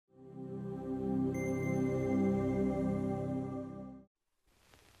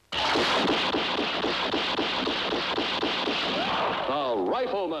The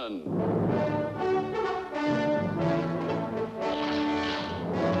Rifleman.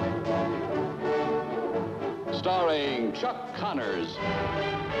 Starring Chuck Connors.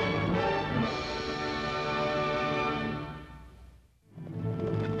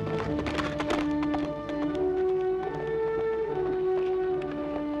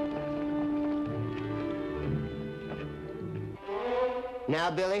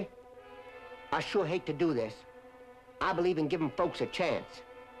 Now, Billy, I sure hate to do this. I believe in giving folks a chance.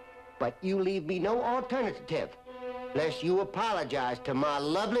 But you leave me no alternative, lest you apologize to my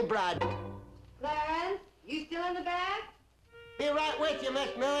lovely bride. Clarence, you still in the back? Be right with you, Miss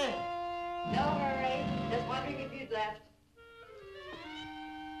Millie. No hurry. Just wondering if you'd left.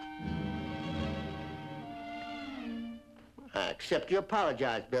 I accept your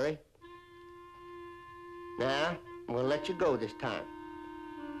apologize, Billy. Now, we'll let you go this time.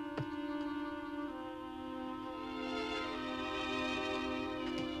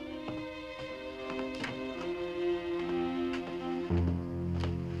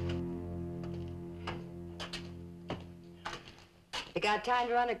 You got time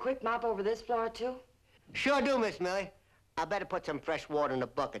to run a quick mop over this floor, too? Sure do, Miss Millie. I better put some fresh water in the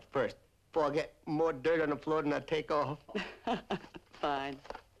bucket first, before I get more dirt on the floor than I take off. Fine.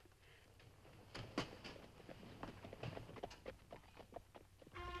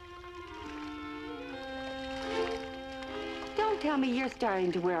 Don't tell me you're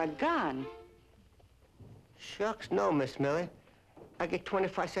starting to wear a gun. Shucks, no, Miss Millie. I get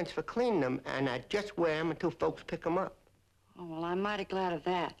 25 cents for cleaning them, and I just wear them until folks pick them up. Oh, well, I'm mighty glad of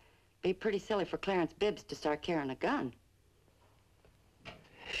that. Be pretty silly for Clarence Bibs to start carrying a gun.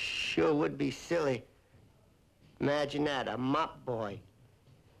 Sure would be silly. Imagine that, a mop boy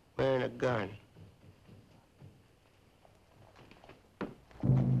wearing a gun.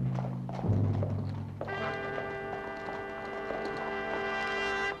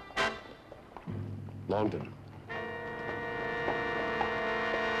 Longdon.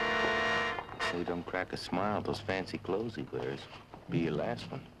 They don't crack a smile, those fancy clothes he wears. Be your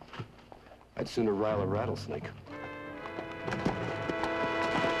last one. I'd sooner rile a rattlesnake.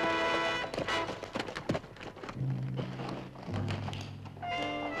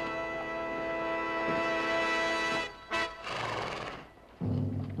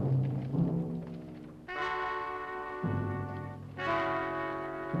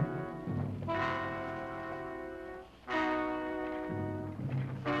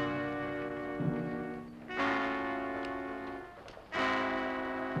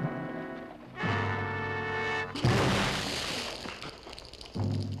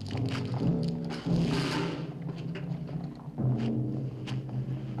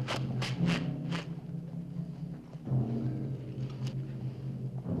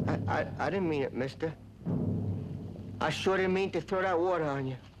 I didn't mean it, mister. I sure didn't mean to throw that water on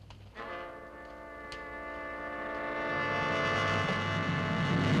you.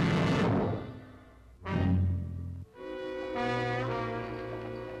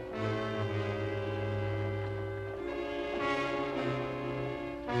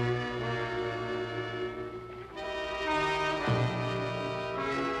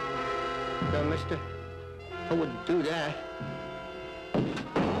 No, mister, I wouldn't do that.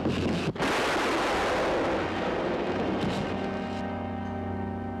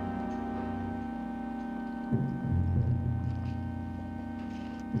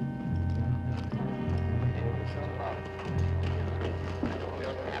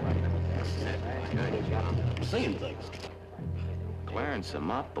 Seeing things. Clarence, a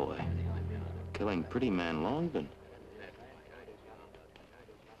mop boy. Killing pretty man Longdon.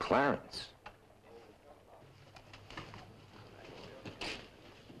 Clarence.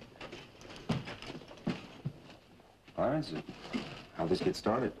 Clarence, how'd this get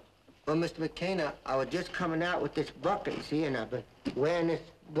started? Well, Mr. McCain, I was just coming out with this bucket, you see, and I've been wearing this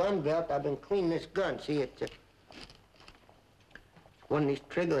gun belt. I've been cleaning this gun. See, it's one of these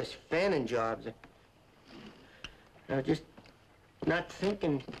triggerless fanning jobs. I was just not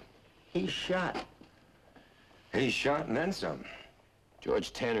thinking he's shot. He's shot and then some.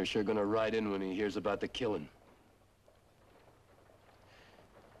 George Tanner's sure gonna ride in when he hears about the killing.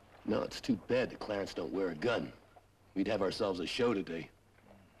 No, it's too bad that Clarence don't wear a gun. We'd have ourselves a show today.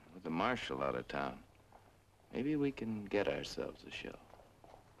 With the marshal out of town, maybe we can get ourselves a show.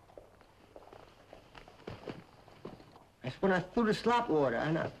 That's when I threw the slop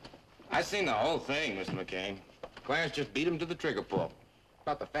water, I seen the whole thing, Mr. McCain. Clarence just beat him to the trigger pull.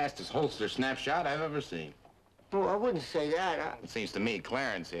 About the fastest holster snapshot I've ever seen. Oh, I wouldn't say that. It seems to me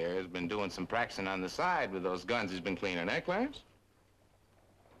Clarence here has been doing some practicing on the side with those guns he's been cleaning, eh, Clarence?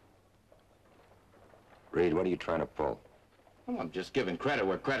 Reed, what are you trying to pull? Well, I'm just giving credit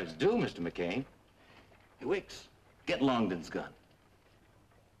where credit's due, Mr. McCain. Hey, Wicks, get Longdon's gun.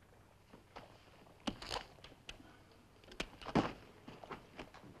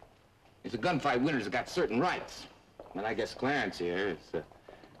 He's a gunfight winner's got certain rights. And I guess Clarence here has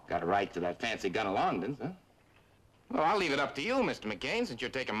got a right to that fancy gun of Longdon's, huh? Well, I'll leave it up to you, Mr. McCain, since you're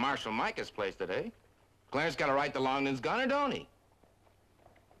taking Marshal Micah's place today. Clarence got a right to Longdon's gun, or don't he?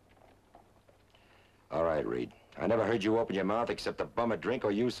 All right, Reed. I never heard you open your mouth except to bum a drink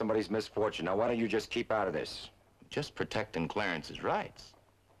or use somebody's misfortune. Now, why don't you just keep out of this? Just protecting Clarence's rights.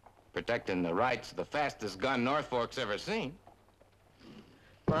 Protecting the rights of the fastest gun North Fork's ever seen.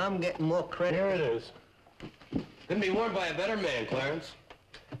 Well, I'm getting more credit. Here it is. Couldn't be worn by a better man, Clarence.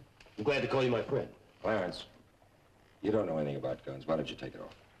 I'm glad to call you my friend. Clarence, you don't know anything about guns. Why don't you take it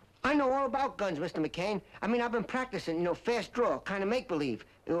off? I know all about guns, Mr. McCain. I mean, I've been practicing, you know, fast draw, kind of make-believe,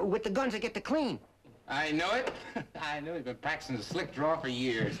 with the guns that get to clean. I know it. I knew he'd been practicing the slick draw for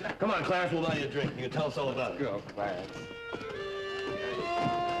years. Come on, Clarence, we'll buy you a drink. You can tell us all about it. Go, Clarence.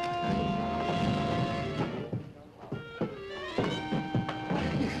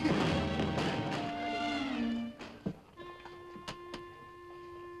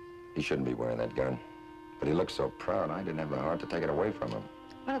 He shouldn't be wearing that gun. But he looks so proud, I didn't have the heart to take it away from him.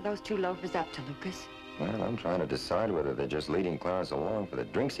 What are those two loafers up to, Lucas? Well, I'm trying to decide whether they're just leading Clarence along for the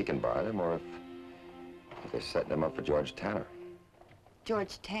drinks he can buy them, or if they're setting him up for George Tanner.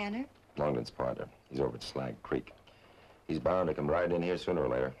 George Tanner? Longdon's partner. He's over at Slag Creek. He's bound to come right in here sooner or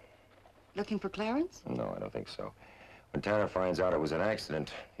later. Looking for Clarence? No, I don't think so. When Tanner finds out it was an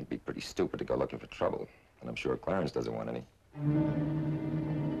accident, he'd be pretty stupid to go looking for trouble. And I'm sure Clarence doesn't want any.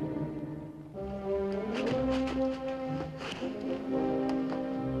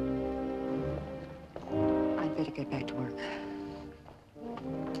 I'd better get back to work.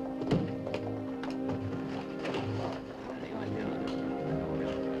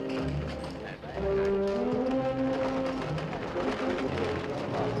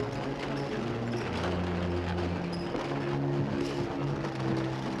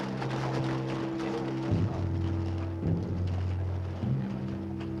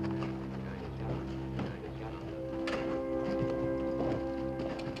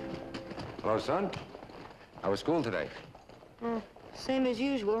 Hello, son. How was school today? Same as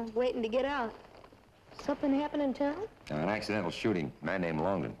usual, waiting to get out. Something happened in town? An accidental shooting. A man named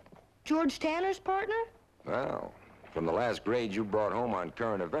Longdon. George Tanner's partner? Well, from the last grade you brought home on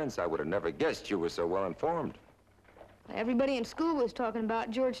current events, I would have never guessed you were so well informed. Everybody in school was talking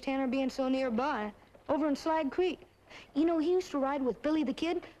about George Tanner being so nearby, over in Slag Creek. You know, he used to ride with Billy the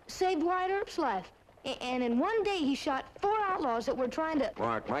Kid, saved Wyatt Earp's life. And in one day, he shot 4 outlaws that were trying to...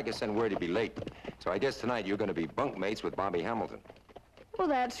 Mark, Micah sent word he'd be late. So I guess tonight you're going to be bunkmates with Bobby Hamilton. Well,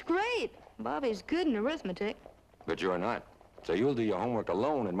 that's great. Bobby's good in arithmetic. But you're not. So you'll do your homework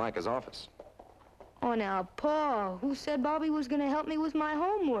alone in Micah's office. Oh, now, Pa, who said Bobby was going to help me with my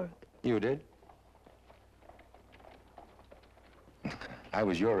homework? You did? I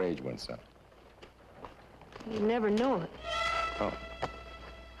was your age once, son. You never know it. Oh.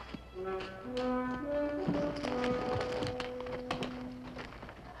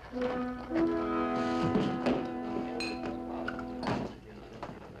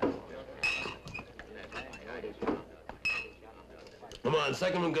 Come on,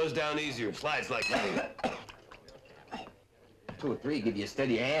 second one goes down easier. Slides like that. 2 or 3 give you a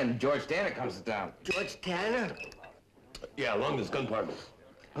steady hand. George Tanner comes to town. George Tanner? Yeah, Longdon's gun partner.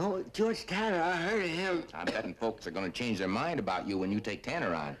 Oh, George Tanner, I heard of him. I'm betting folks are going to change their mind about you when you take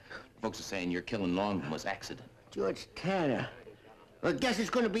Tanner on. Folks are saying your killing Longdon was accident. George Tanner. Well, guess it's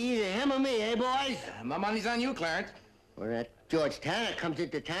going to be either him or me, eh, boys? My money's on you, Clarence. When that George Tanner comes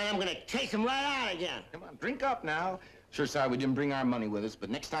into town, I'm going to chase him right out again. Come on, drink up now. Sure sorry we didn't bring our money with us, but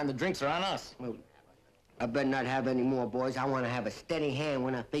next time the drinks are on us. Well, I better not have any more, boys. I want to have a steady hand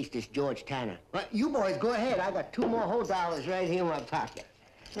when I face this George Tanner. But you boys, go ahead. I got 2 more whole dollars right here in my pocket.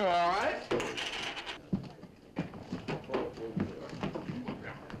 All right.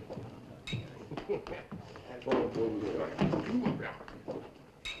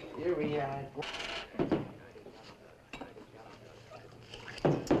 Here we are.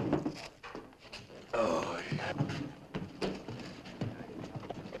 Oh,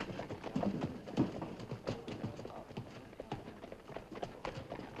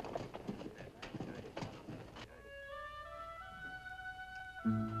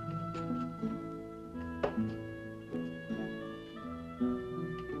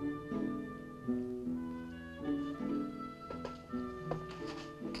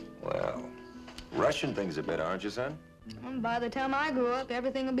 Well, rushing things a bit, aren't you, son? By the time I grow up,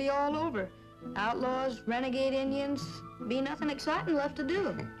 everything will be all over. Outlaws, renegade Indians, be nothing exciting left to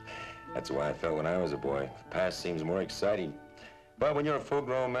do. That's the way I felt when I was a boy. The past seems more exciting. But when you're a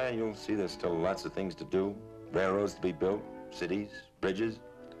full-grown man, you'll see there's still lots of things to do. Railroads to be built, cities, bridges.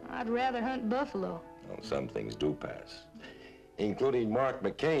 I'd rather hunt buffalo. Well, some things do pass, including Mark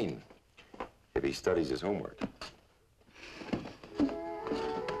McCain, if he studies his homework.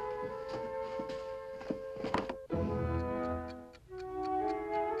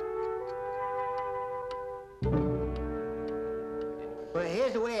 Well,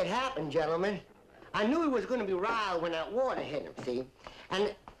 here's the way it happened, gentlemen. I knew he was going to be riled when that water hit him, see?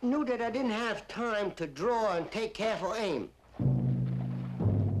 And knew that I didn't have time to draw and take careful aim.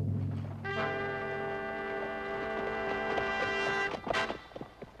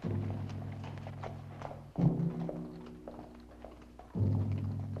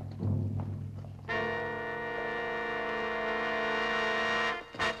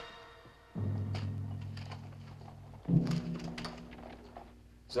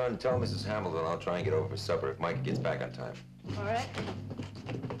 Son, tell Mrs. Hamilton I'll try and get over for supper if Mike gets back on time. All right.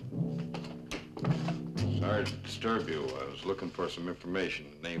 Sorry to disturb you. I was looking for some information.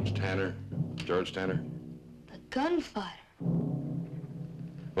 Name's Tanner. George Tanner. The gunfighter.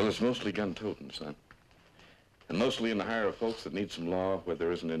 Well, it's mostly gun-toting, son. And mostly in the hire of folks that need some law where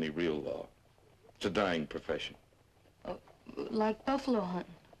there isn't any real law. It's a dying profession. Like buffalo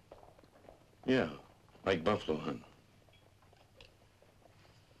hunting. Yeah, like buffalo hunting.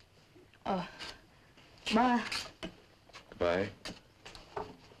 Bye. Goodbye.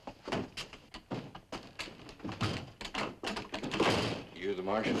 You the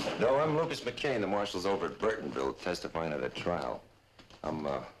marshal? No, I'm Lucas McCain. The marshal's over at Burtonville testifying at a trial. I'm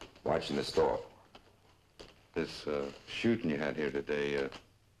watching the store. This shooting you had here today,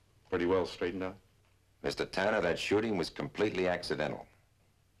 pretty well straightened out? Mr. Tanner, that shooting was completely accidental.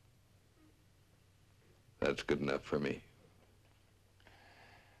 That's good enough for me.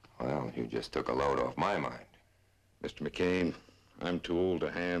 Well, you just took a load off my mind. Mr. McCain, I'm too old a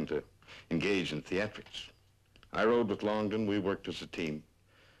hand to engage in theatrics. I rode with Longdon, we worked as a team.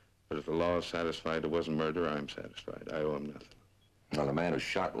 But if the law is satisfied it wasn't murder, I'm satisfied. I owe him nothing. Now, the man who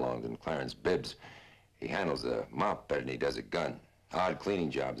shot Longdon, Clarence Bibs, he handles the mop better than he does a gun. Odd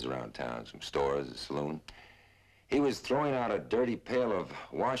cleaning jobs around town, some stores, a saloon. He was throwing out a dirty pail of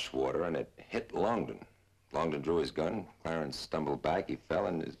wash water and it hit Longdon. Longdon drew his gun, Clarence stumbled back, he fell,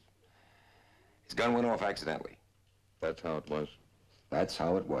 and his gun went off accidentally. That's how it was? That's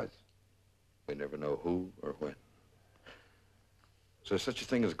how it was. We never know who or when. Is there such a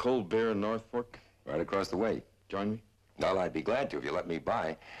thing as a cold beer in North Fork? Right across the way. Join me? Well, I'd be glad to if you let me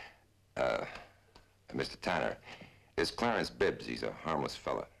by. Mr. Tanner, this Clarence Bibs, he's a harmless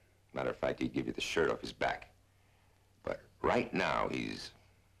fella. Matter of fact, he'd give you the shirt off his back. But right now, he's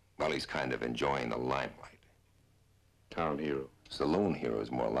kind of enjoying the limelight. Town hero. Saloon hero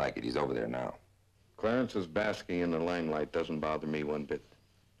is more like it. He's over there now. Clarence's basking in the limelight doesn't bother me one bit.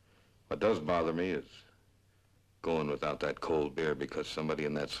 What does bother me is going without that cold beer because somebody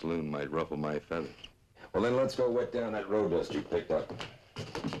in that saloon might ruffle my feathers. Well, then let's go wet down that road dust you picked up.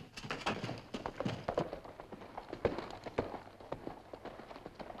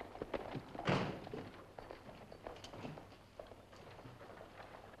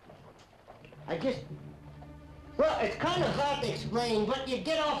 Well, it's kind of hard to explain, but you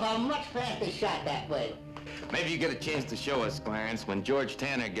get off a much faster shot that way. Maybe you get a chance to show us, Clarence, when George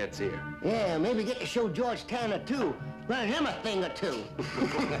Tanner gets here. Yeah, maybe get to show George Tanner, too. Learn him a thing or two.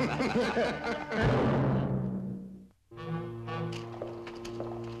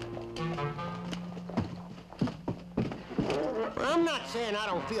 I'm not saying I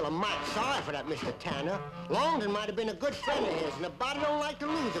don't feel a mite sorry for that Mr. Tanner. Longdon might have been a good friend of his, and a body don't like to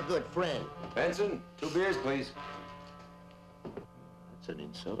lose a good friend. Benson, 2 beers, please. That's an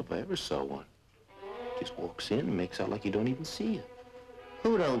insult if I ever saw one. Just walks in and makes out like you don't even see you.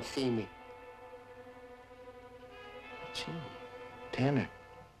 Who don't see me? It's you, Tanner,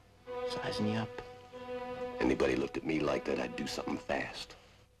 sizing you up. Anybody looked at me like that, I'd do something fast.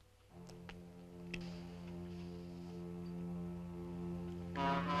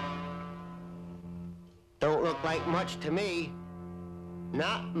 Don't look like much to me.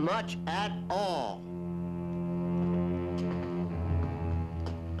 Not much at all.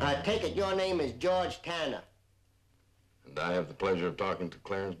 I take it your name is George Tanner. And I have the pleasure of talking to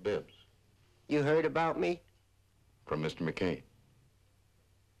Clarence Bibs. You heard about me? From Mr. McCain.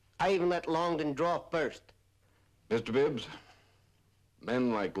 I even let Longdon draw first. Mr. Bibbs,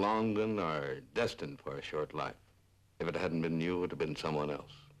 men like Longdon are destined for a short life. If it hadn't been you, it would have been someone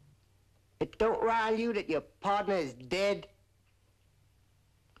else. It don't rile you that your partner is dead?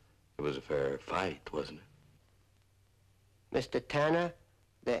 It was a fair fight, wasn't it? Mr. Tanner,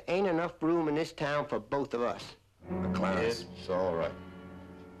 there ain't enough room in this town for both of us. Clarence. It's all right.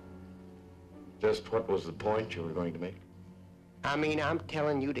 Just what was the point you were going to make? I mean, I'm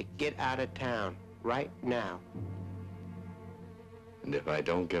telling you to get out of town right now. And if I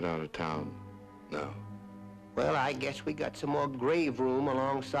don't get out of town, no. Well, I guess we got some more grave room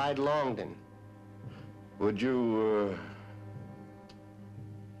alongside Longden. Would you,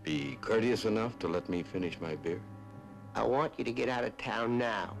 be courteous enough to let me finish my beer? I want you to get out of town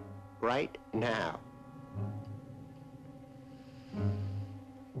now. Right now.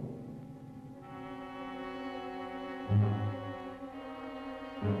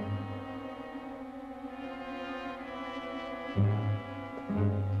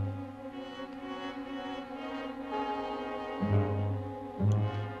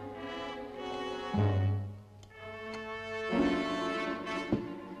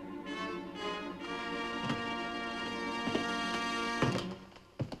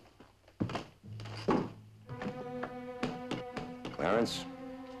 Clarence,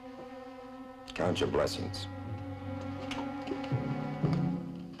 count your blessings.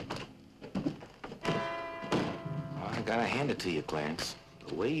 I gotta hand it to you, Clarence.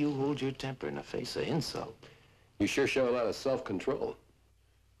 The way you hold your temper in the face of insult. You sure show a lot of self-control.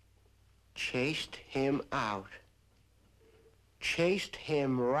 Chased him out. Chased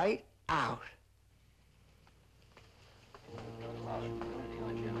him right out.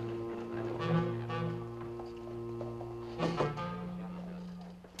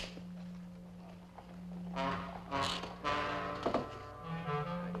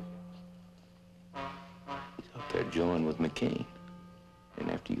 They're joining with McCain. And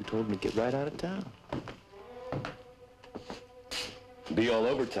after you told me to get right out of town. Be all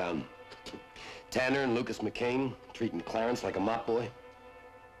over town. Tanner and Lucas McCain treating Clarence like a mop boy.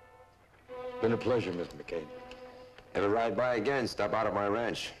 Been a pleasure, Mr. McCain. Ever ride by again, stop out at my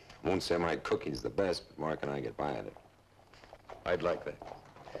ranch. Won't say my cooking's the best, but Mark and I get by at it. I'd like that.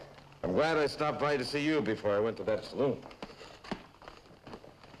 I'm glad I stopped by to see you before I went to that saloon.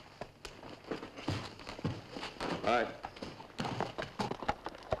 All right.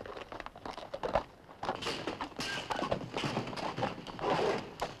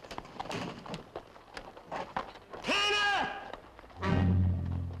 Tanner!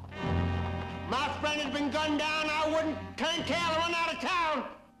 My friend has been gunned down. I wouldn't turn tail and run out of town.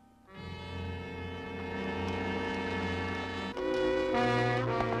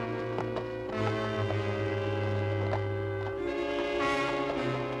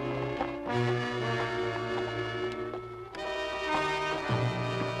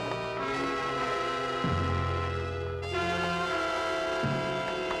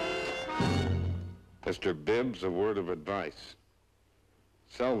 Mr. Bibbs, a word of advice.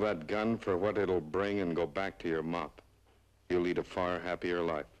 Sell that gun for what it'll bring and go back to your mop. You'll lead a far happier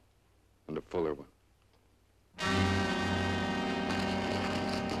life, and a fuller one.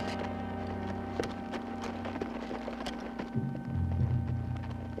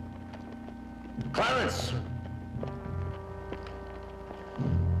 Clarence!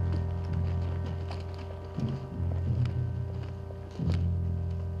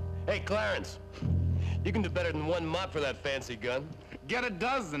 Hey, Clarence. You can do better than one mop for that fancy gun. Get a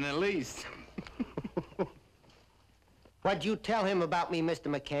dozen at least. What'd you tell him about me, Mr.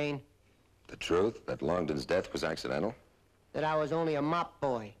 McCain? The truth, that Longden's death was accidental? That I was only a mop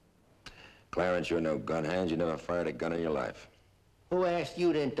boy. Clarence, you're no gun hand. You never fired a gun in your life. Who asked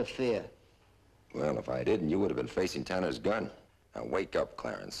you to interfere? Well, if I didn't, you would have been facing Tanner's gun. Now, wake up,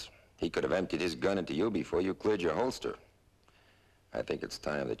 Clarence. He could have emptied his gun into you before you cleared your holster. I think it's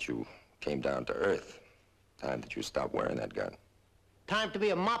time that you came down to earth. Time that you stopped wearing that gun. Time to be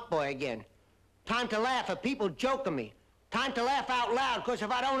a mop boy again. Time to laugh at people joking me. Time to laugh out loud, because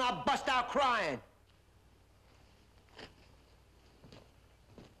if I don't, I'll bust out crying.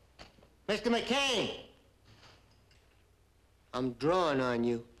 Mr. McCain, I'm drawing on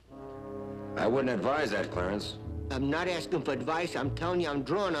you. I wouldn't advise that, Clarence. I'm not asking for advice. I'm telling you I'm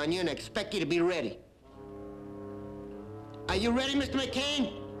drawing on you and expect you to be ready. Are you ready, Mr.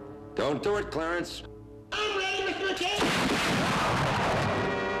 McCain? Don't do it, Clarence. I'm ready, Mr. McCain!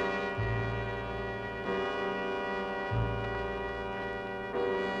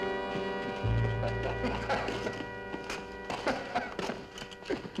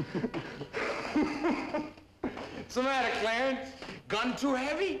 What's the matter, Clarence? Gun too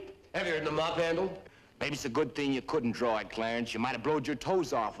heavy? Heavier than a mop handle? Maybe it's a good thing you couldn't draw it, Clarence. You might have blowed your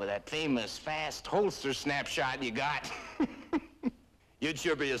toes off with that famous fast holster snapshot you got. You'd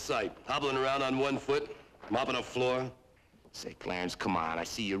sure be a sight. Hobbling around on one foot, mopping a floor. Say, Clarence, come on. I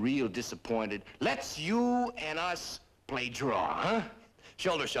see you're real disappointed. Let's you and us play draw, huh?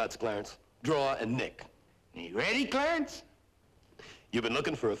 Shoulder shots, Clarence. Draw and nick. You ready, Clarence? You've been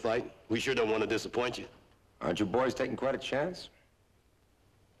looking for a fight. We sure don't want to disappoint you. Aren't you boys taking quite a chance?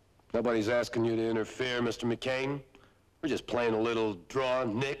 Nobody's asking you to interfere, Mr. McCain. We're just playing a little draw,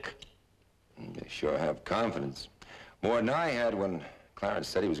 nick. You sure have confidence. More than I had when Clarence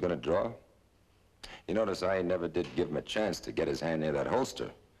said he was going to draw. You notice I never did give him a chance to get his hand near that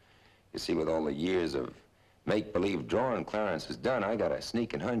holster. You see, with all the years of make-believe drawing Clarence has done, I got a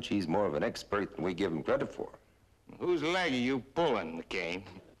sneaking hunch he's more of an expert than we give him credit for. Whose leg are you pulling, McCain?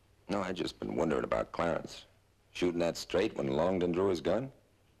 No, I just been wondering about Clarence. Shooting that straight when Longden drew his gun?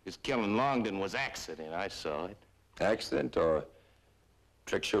 His killing Longden was accident. I saw it. Accident or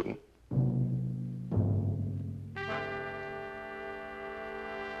trick shooting?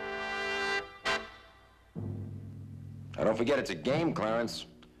 Now, don't forget it's a game, Clarence.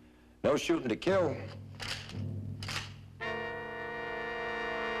 No shooting to kill.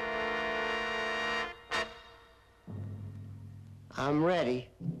 I'm ready.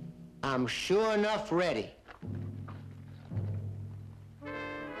 I'm sure enough ready.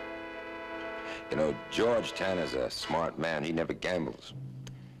 You know, George Tanner's a smart man. He never gambles.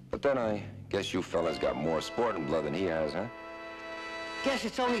 But then I guess you fellas got more sporting blood than he has, huh? Guess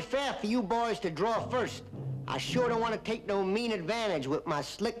it's only fair for you boys to draw first. I sure don't want to take no mean advantage with my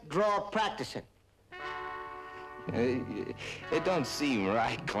slick draw practicing. It don't seem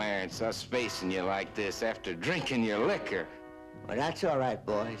right, Clarence, us facing you like this after drinking your liquor. Well, that's all right,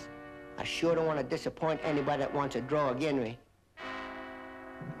 boys. I sure don't want to disappoint anybody that wants to draw again me.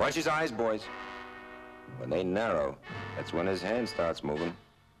 Watch his eyes, boys. When they narrow, that's when his hand starts moving.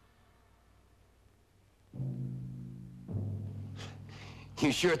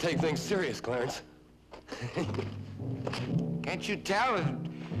 You sure take things serious, Clarence. Can't you tell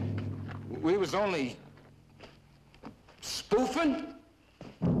we was only spoofing?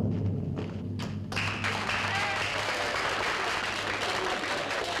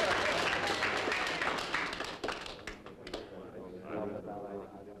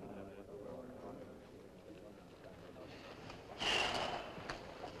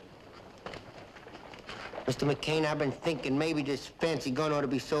 Mr. McCain, I've been thinking maybe this fancy gun ought to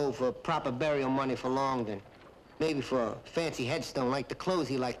be sold for proper burial money for Longden. Maybe for a fancy headstone like the clothes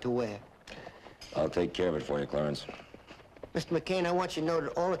he liked to wear. I'll take care of it for you, Clarence. Mr. McCain, I want you to know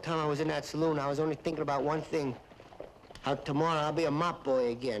that all the time I was in that saloon, I was only thinking about one thing. How tomorrow I'll be a mop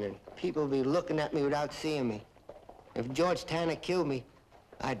boy again, and people will be looking at me without seeing me. If George Tanner killed me,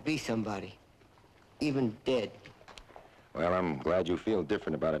 I'd be somebody. Even dead. Well, I'm glad you feel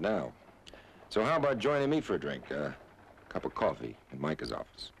different about it now. So how about joining me for a drink? A cup of coffee in Micah's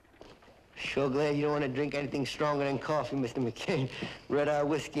office. Sure glad you don't want to drink anything stronger than coffee, Mr. McCain. Red-eye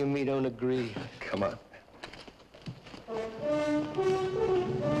whiskey and me don't agree. Come on.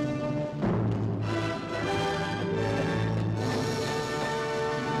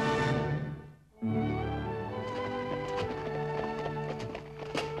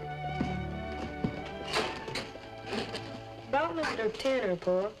 About Mr. Tanner,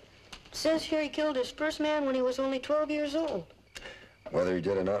 Pa. Says here he killed his first man when he was only 12 years old. Whether he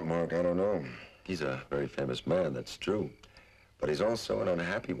did or not, Mark, I don't know. He's a very famous man, that's true. But he's also an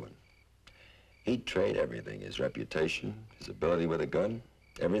unhappy one. He'd trade everything, his reputation, his ability with a gun,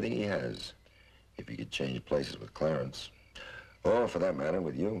 everything he has, if he could change places with Clarence. Or, for that matter,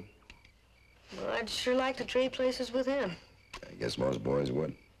 with you. Well, I'd sure like to trade places with him. I guess most boys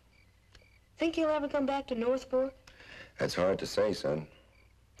would. Think he'll ever come back to Northport? That's hard to say, son.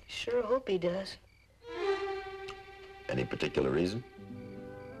 Sure hope he does. Any particular reason?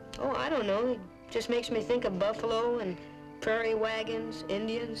 Oh, I don't know. It just makes me think of buffalo and prairie wagons,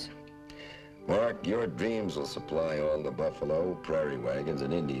 Indians. Mark, your dreams will supply all the buffalo, prairie wagons,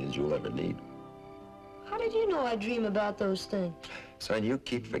 and Indians you'll ever need. How did you know I dream about those things? Son, you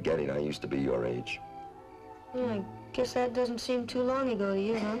keep forgetting I used to be your age. I guess that doesn't seem too long ago to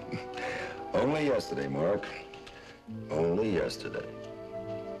you, huh? Only yesterday, Mark. Only yesterday.